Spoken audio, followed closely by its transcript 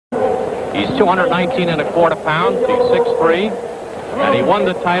He's 219 1/4 pounds. He's 6'3", and he won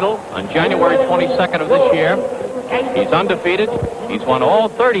the title on January 22nd of this year. He's undefeated. He's won all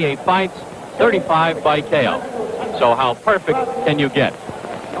 38 fights, 35 by KO. So how perfect can you get?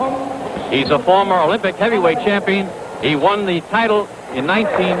 He's a former Olympic heavyweight champion. He won the title in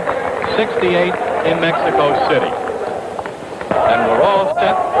 1968 in Mexico City. And we're all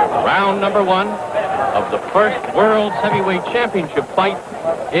set for round number 1 of the first World's Heavyweight Championship fight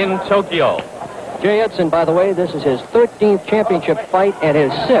in Tokyo. Jay Edson, by the way, this is his 13th championship fight and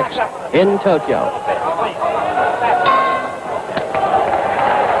his 6th in Tokyo.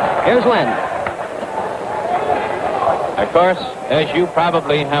 Here's Len. Of course, as you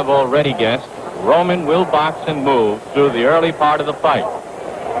probably have already guessed, Roman will box and move through the early part of the fight.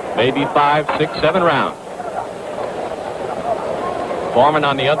 Maybe 5, 6, 7 rounds. Foreman,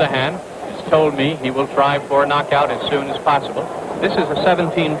 on the other hand, has told me he will try for a knockout as soon as possible. This is a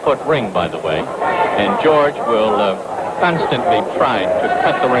 17-foot ring, by the way, and George will constantly try to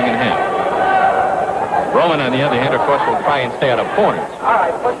cut the ring in half. Roman, on the other hand, of course, will try and stay out of corners. All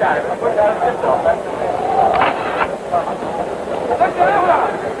right, put that.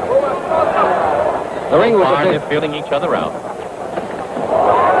 The ring was they're feeling each other out.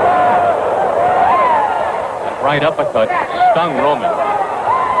 That right uppercut stung Roman.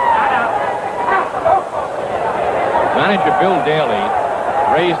 Manager Bill Daly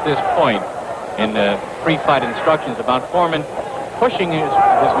raised this point in the pre-fight instructions about Foreman pushing his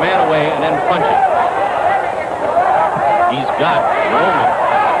man away and then punching. He's got Roman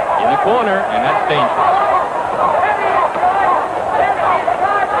in the corner, and that's dangerous.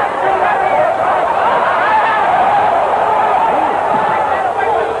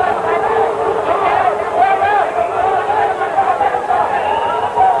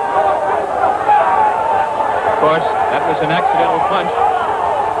 Of course, that was an accidental punch.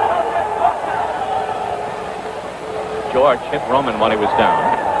 George hit Roman while he was down.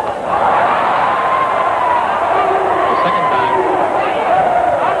 The second time.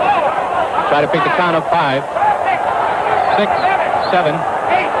 Try to pick the count of 5, 6, 7.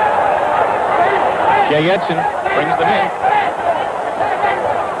 Jay Edson brings them in.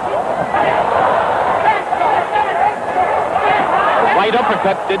 The right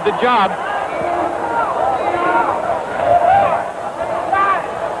uppercut did the job.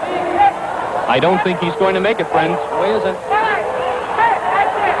 I don't think he's going to make it, friends. Who isn't?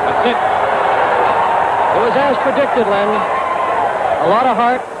 That's it. It was as predicted, Len. A lot of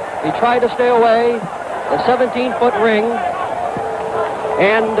heart. He tried to stay away. The 17-foot ring.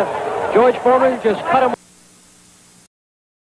 And George Foreman just cut him.